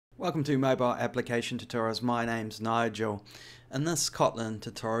Welcome to Mobile Application Tutorials. My name's Nigel. In this Kotlin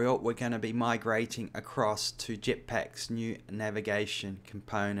tutorial we're going to be migrating across to Jetpack's new navigation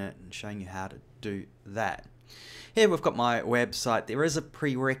component and showing you how to do that. Here we've got my website. There is a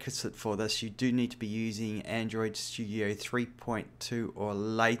prerequisite for this. You do need to be using Android Studio 3.2 or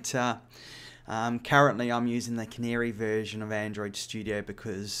later. Currently I'm using the Canary version of Android Studio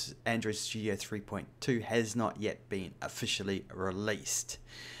because Android Studio 3.2 has not yet been officially released.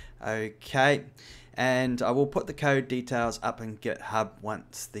 Okay, and I will put the code details up in GitHub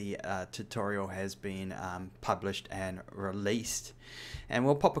once the tutorial has been published and released. And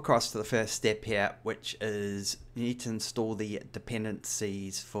we'll pop across to the first step here, which is you need to install the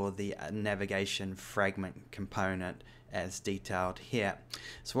dependencies for the navigation fragment component as detailed here.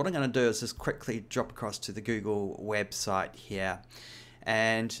 So what I'm going to do is just quickly drop across to the Google website here.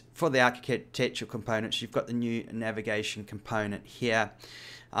 And for the architectural components, you've got the new navigation component here.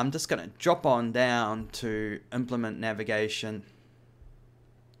 I'm just going to drop on down to implement navigation,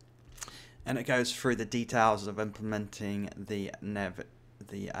 and it goes through the details of implementing the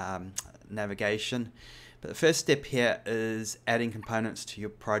navigation. But the first step here is adding components to your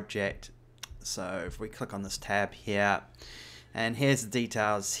project. So if we click on this tab here, and here's the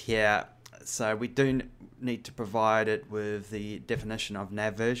details here. So we do need to provide it with the definition of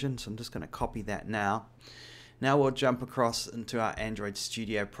nav version, so I'm just going to copy that now. Now we'll jump across into our Android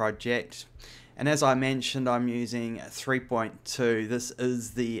Studio project, and as I mentioned, I'm using 3.2. This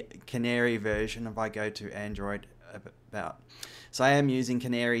is the Canary version if I go to Android about. So I am using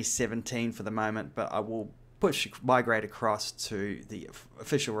Canary 17 for the moment, but I will migrate across to the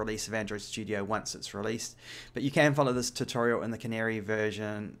official release of Android Studio once it's released. But you can follow this tutorial in the Canary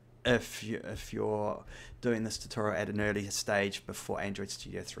version if you're doing this tutorial at an earlier stage before Android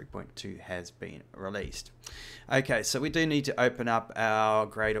Studio 3.2 has been released. Okay, so we do need to open up our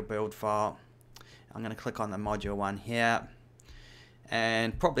Gradle build file. I'm going to click on the module one here,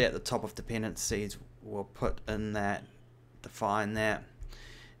 and probably at the top of dependencies we'll put in that, define that.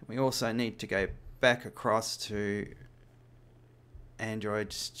 We also need to go back across to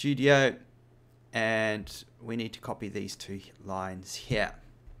Android Studio, and we need to copy these two lines here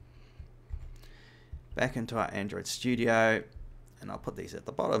back into our Android Studio, and I'll put these at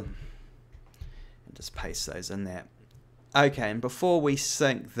the bottom and just paste those in there. Okay, and before we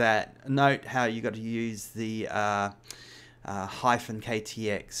sync that, note how you got to use the hyphen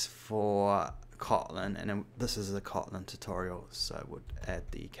KTX for Kotlin, and this is a Kotlin tutorial, so we'll add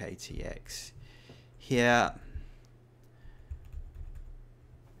the KTX here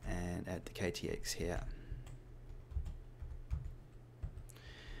and add the KTX here.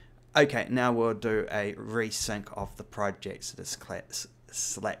 Okay, now we'll do a resync of the project, so just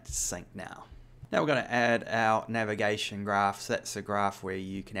select sync now. Now we're going to add our navigation graph. So that's a graph where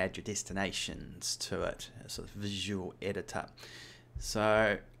you can add your destinations to it, a sort of visual editor.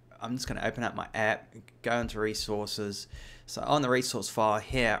 So I'm just going to open up my app, go into resources. So on the resource file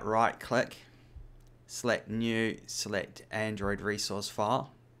here, right click, select new, select Android resource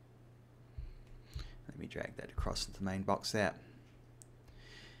file. Let me drag that across into the main box there.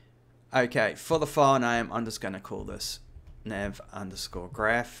 Okay, for the file name, I'm just going to call this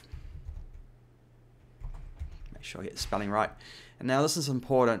nav_graph. Make sure I get the spelling right. And now this is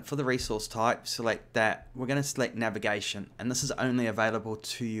important. For the resource type, select that. We're going to select navigation, and this is only available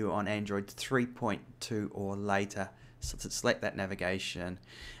to you on Android 3.2 or later. So select that navigation,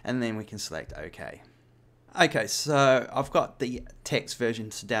 and then we can select OK. Okay, so I've got the text version,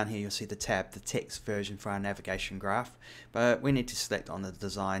 so down here you'll see the tab, the text version for our navigation graph, but we need to select on the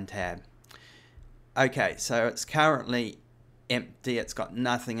design tab. Okay, so it's currently empty, it's got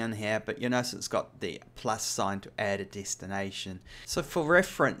nothing in here, but you notice it's got the plus sign to add a destination. So for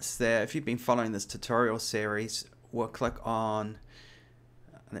reference there, if you've been following this tutorial series, we'll click on,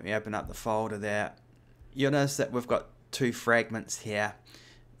 let me open up the folder there. You'll notice that we've got two fragments here.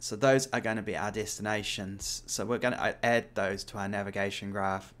 So those are going to be our destinations. So we're going to add those to our navigation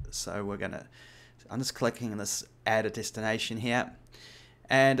graph. So I'm just clicking on this add a destination here,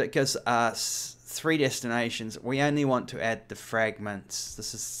 and it gives us 3 destinations. We only want to add the fragments.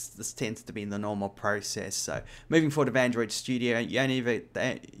 This tends to be the normal process. So moving forward with Android Studio, you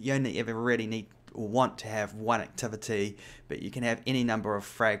only ever really need or want to have one activity, but you can have any number of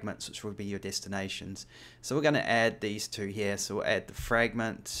fragments which will be your destinations. So we're going to add these two here. So we'll add the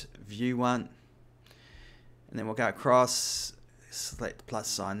fragment view one, and then we'll go across, select the plus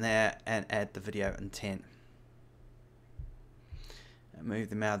sign there, and add the video intent. And move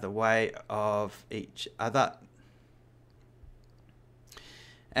them out of the way of each other.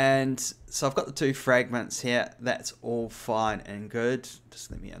 And so I've got the two fragments here. That's all fine and good.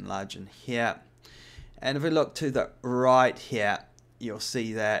 Just let me enlarge in here. And if we look to the right here, you'll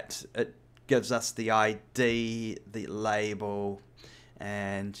see that it gives us the ID, the label,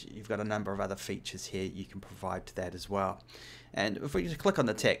 and you've got a number of other features here you can provide to that as well. And if we just click on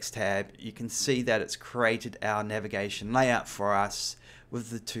the text tab, you can see that it's created our navigation layout for us with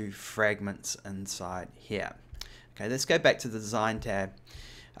the two fragments inside here. Okay, let's go back to the design tab.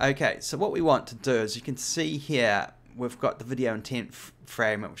 Okay, so what we want to do is, you can see here we've got the video intent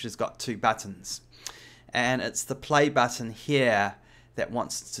fragment, which has got two buttons, and it's the play button here that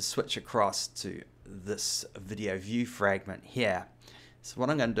wants to switch across to this video view fragment here. So what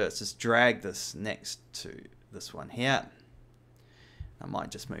I'm going to do is just drag this next to this one here. I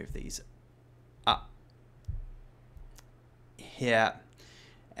might just move these up here,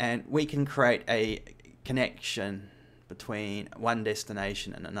 and we can create a connection between one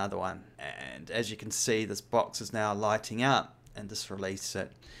destination and another one. And as you can see, this box is now lighting up, and just release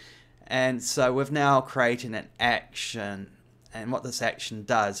it. And so we've now created an action, and what this action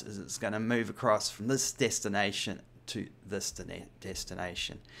does is it's going to move across from this destination to this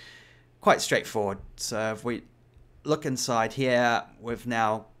destination. Quite straightforward. So if we look inside here, we've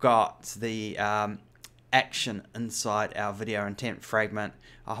now got the action inside our video intent fragment.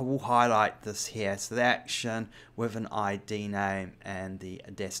 I will highlight this here. So the action with an ID name and the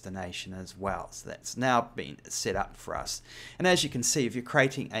destination as well. So that's now been set up for us. And as you can see, if you're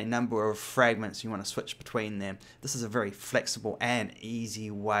creating a number of fragments, you want to switch between them, this is a very flexible and easy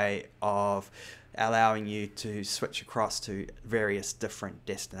way of allowing you to switch across to various different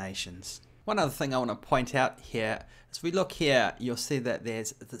destinations. One other thing I want to point out here, as we look here, you'll see that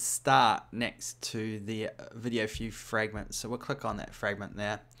there's the start next to the video view fragment. So we'll click on that fragment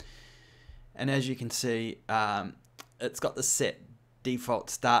there. And as you can see, it's got the set default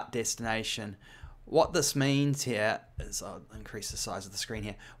start destination. What this means here is, I'll increase the size of the screen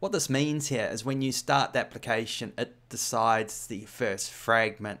here. What this means here is when you start the application, it decides the first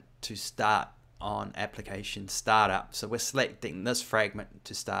fragment to start on application startup. So we're selecting this fragment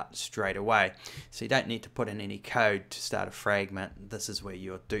to start straight away. So you don't need to put in any code to start a fragment. This is where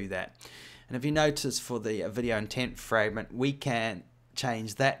you'll do that. And if you notice, for the video intent fragment, we can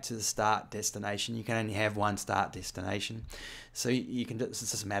change that to the start destination. You can only have one start destination. So you can do, it's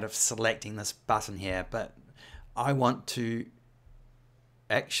just a matter of selecting this button here, but I want to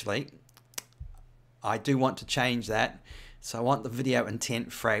I do want to change that. So I want the video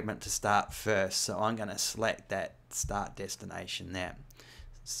intent fragment to start first. So I'm going to select that start destination there.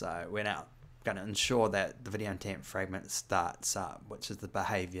 So we're now going to ensure that the video intent fragment starts up, which is the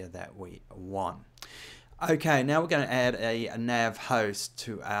behavior that we want. Okay, now we're going to add a nav host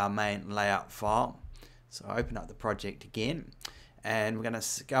to our main layout file. So open up the project again, and we're going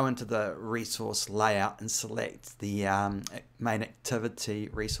to go into the resource layout and select the main activity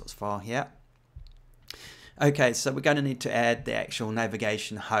resource file here. Okay, so we're going to need to add the actual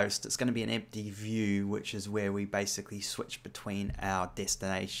navigation host. It's going to be an empty view, which is where we basically switch between our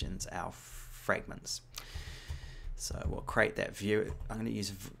destinations, our fragments. So we'll create that view. I'm going to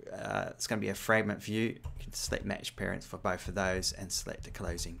use, it's going to be a fragment view. You can select match parents for both of those and select a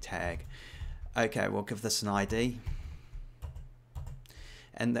closing tag. Okay, we'll give this an ID.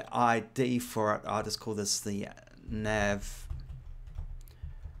 And the ID for it, I'll just call this the nav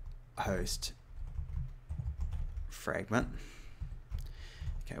host fragment.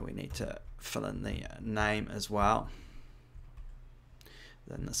 Okay, we need to fill in the name as well.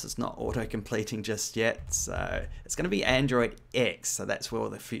 Then this is not auto-completing just yet, so it's going to be Android X, so that's where all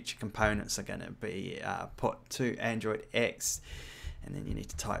the future components are going to be put to Android X. And then you need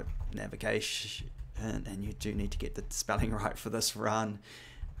to type navigation, and you do need to get the spelling right for this run.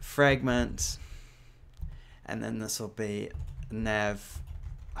 Fragment, and then this will be nav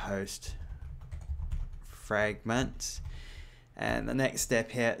host fragment. And the next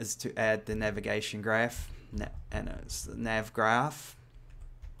step here is to add the navigation graph, and it's the nav graph.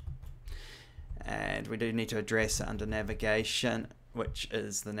 And we do need to address it under navigation, which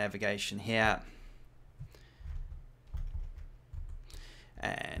is the navigation here.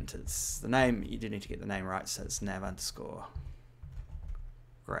 And it's the name, you do need to get the name right, so it's nav underscore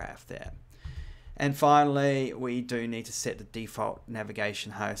graph there. And finally, we do need to set the default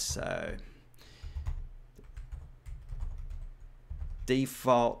navigation host. So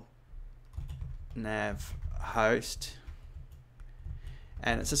default nav host,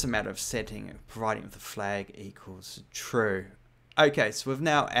 and it's just a matter of setting, providing with the flag equals true. Okay, so we've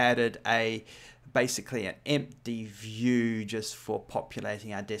now added basically an empty view just for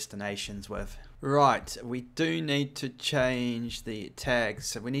populating our destinations with. Right, we do need to change the tags.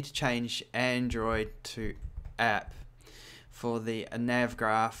 So we need to change Android to app for the nav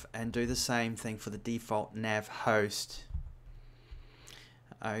graph and do the same thing for the default nav host.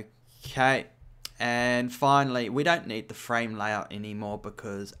 Okay, and finally, we don't need the frame layout anymore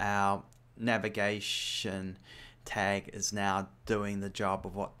because our navigation tag is now doing the job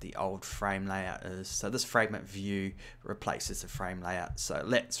of what the old frame layout is. So this fragment view replaces the frame layout. So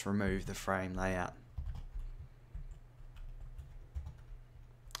let's remove the frame layout.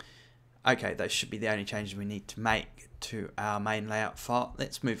 Okay, those should be the only changes we need to make to our main layout file.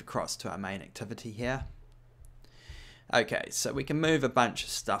 Let's move across to our main activity here. Okay, so we can move a bunch of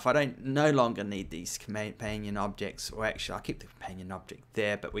stuff. I no longer need these companion objects, or actually I'll keep the companion object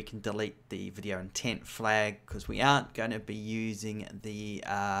there, but we can delete the video intent flag because we aren't going to be using the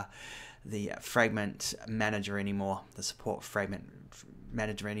fragment manager anymore, the support fragment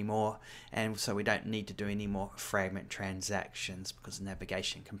manager anymore, and so we don't need to do any more fragment transactions because the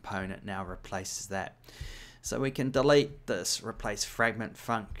navigation component now replaces that. So we can delete this replace fragment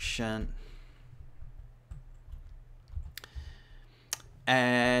function.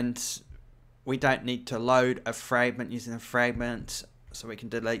 And we don't need to load a fragment using a fragment, so we can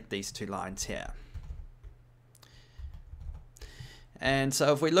delete these two lines here. And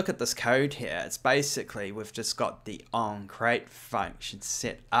so if we look at this code here, it's basically we've just got the onCreate function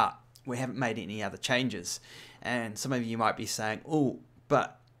set up. We haven't made any other changes. And some of you might be saying, oh,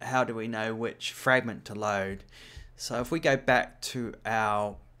 but how do we know which fragment to load? So if we go back to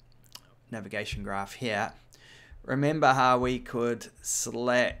our navigation graph here, remember how we could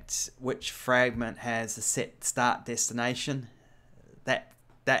select which fragment has the set start destination?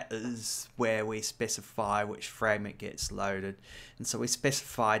 That is where we specify which fragment gets loaded. And so we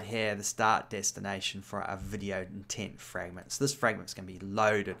specified here the start destination for our video intent fragment. So this fragment is going to be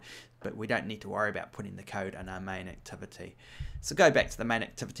loaded, but we don't need to worry about putting the code in our main activity. So go back to the main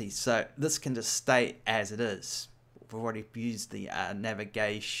activity. So this can just stay as it is. We've already used the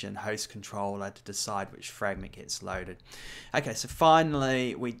navigation host controller to decide which fragment gets loaded. Okay, so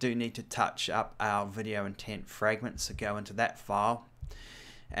finally we do need to touch up our video intent fragment, so go into that file,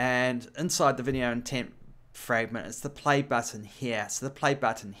 and inside the video intent fragment it's the play button here. So the play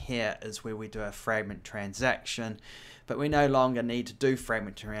button here is where we do a fragment transaction, but we no longer need to do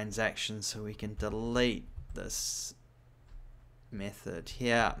fragment transactions, so we can delete this method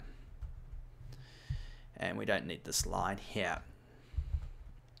here. And we don't need this line here.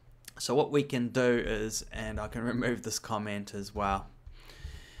 So what we can do is, and I can remove this comment as well.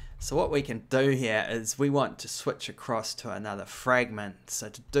 So what we can do here is we want to switch across to another fragment. So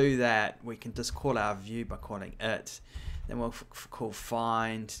to do that, we can just call our view by calling it. Then we'll call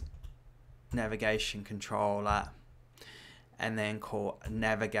find navigation controller and then call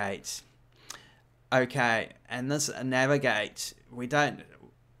navigate. Okay, and this navigate, we don't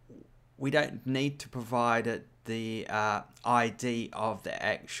need to provide it the ID of the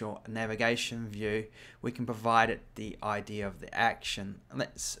actual navigation view. We can provide it the ID of the action.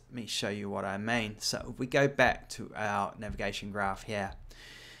 Let me show you what I mean. So if we go back to our navigation graph here,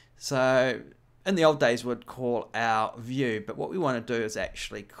 so in the old days we'd call our view, but what we want to do is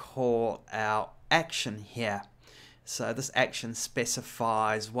actually call our action here. So this action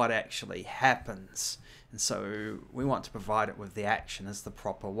specifies what actually happens. And so we want to provide it with the action as the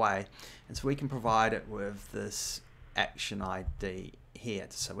proper way. And so we can provide it with this action ID here.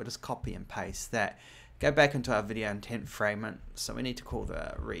 So we'll just copy and paste that. Go back into our video intent fragment. So we need to call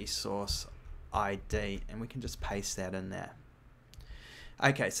the resource ID and we can just paste that in there.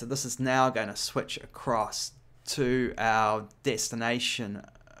 Okay, so this is now going to switch across to our destination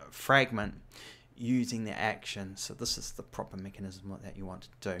fragment using the action. So this is the proper mechanism that you want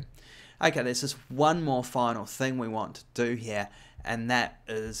to do. Okay, there's just one more final thing we want to do here, and that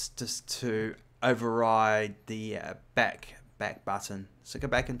is just to override the back button. So go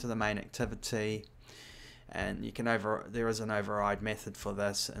back into the main activity, and you can there is an override method for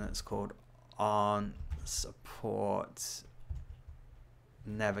this, and it's called on support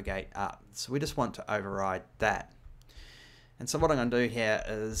navigate up. So we just want to override that. And so what I'm going to do here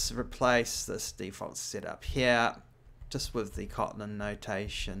is replace this default setup here just with the Kotlin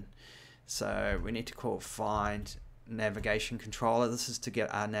notation. So we need to call find navigation controller. This is to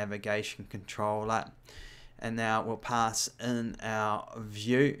get our navigation controller. And now we'll pass in our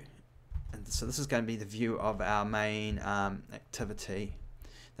view. And so this is going to be the view of our main activity,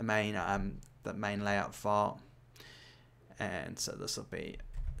 the main layout file. And so this will be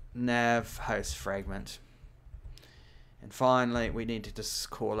nav host fragment. And finally, we need to just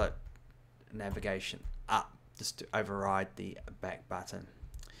call it navigation up, just to override the back button.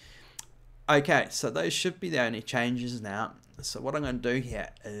 Okay, so those should be the only changes now. So what I'm going to do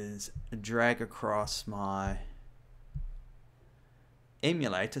here is drag across my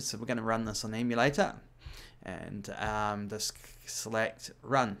emulator. So we're going to run this on the emulator, and just select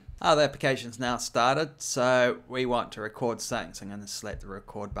run. The application's now started, so we want to record something, so I'm going to select the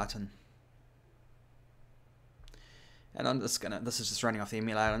record button. And I'm just going to, this is just running off the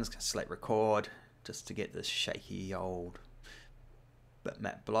emulator, I'm just going to select record just to get this shaky old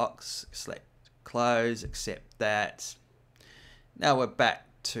bitmap blocks. Select close, accept that. Now we're back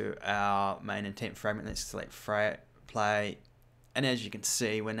to our main intent fragment. Let's select play. And as you can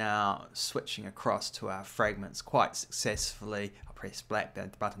see, we're now switching across to our fragments quite successfully. I'll press black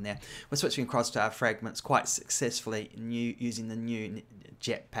button there. We're switching across to our fragments quite successfully using the new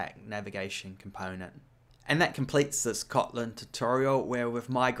Jetpack navigation component. And that completes this Kotlin tutorial where we've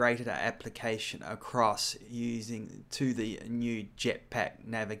migrated our application across using to the new Jetpack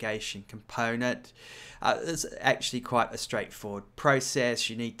navigation component. It's actually quite a straightforward process.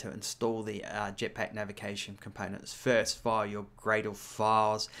 You need to install the Jetpack navigation components first via your Gradle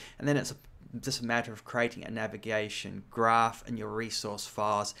files, and then it's just a matter of creating a navigation graph in your resource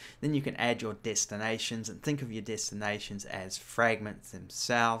files. Then you can add your destinations and think of your destinations as fragments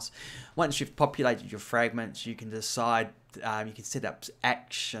themselves. Once you've populated your fragments, you can decide, you can set up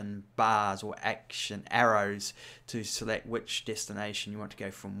action bars or action arrows to select which destination you want to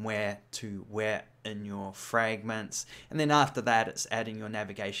go from where to where in your fragments. And then after that, it's adding your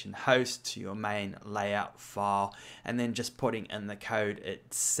navigation host to your main layout file, and then just putting in the code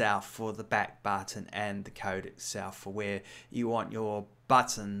itself for the back button and the code itself for where you want your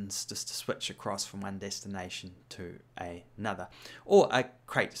buttons just to switch across from one destination to another. All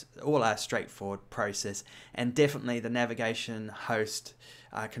a straightforward process, and definitely the navigation host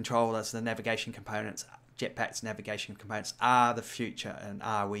controllers, the navigation components, Jetpack's navigation components are the future and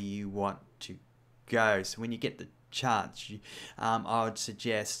are where you want to go. So when you get the chance, I would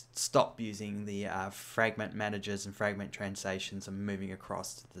suggest stop using the fragment managers and fragment translations and moving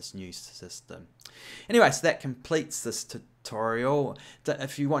across to this new system. Anyway, so that completes this tutorial.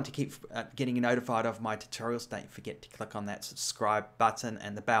 If you want to keep getting notified of my tutorials, don't forget to click on that subscribe button,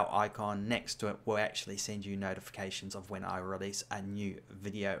 and the bell icon next to it will actually send you notifications of when I release a new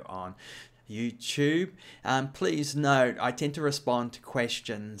video on YouTube. Please note, I tend to respond to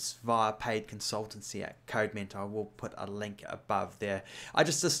questions via paid consultancy at CodeMentor. I will put a link above there. I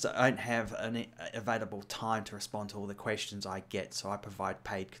just don't have any available time to respond to all the questions I get, so I provide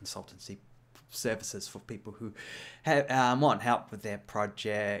paid consultancy services for people who want help with their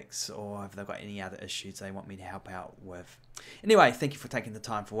projects, or if they've got any other issues they want me to help out with. Anyway, thank you for taking the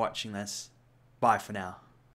time for watching this. Bye for now.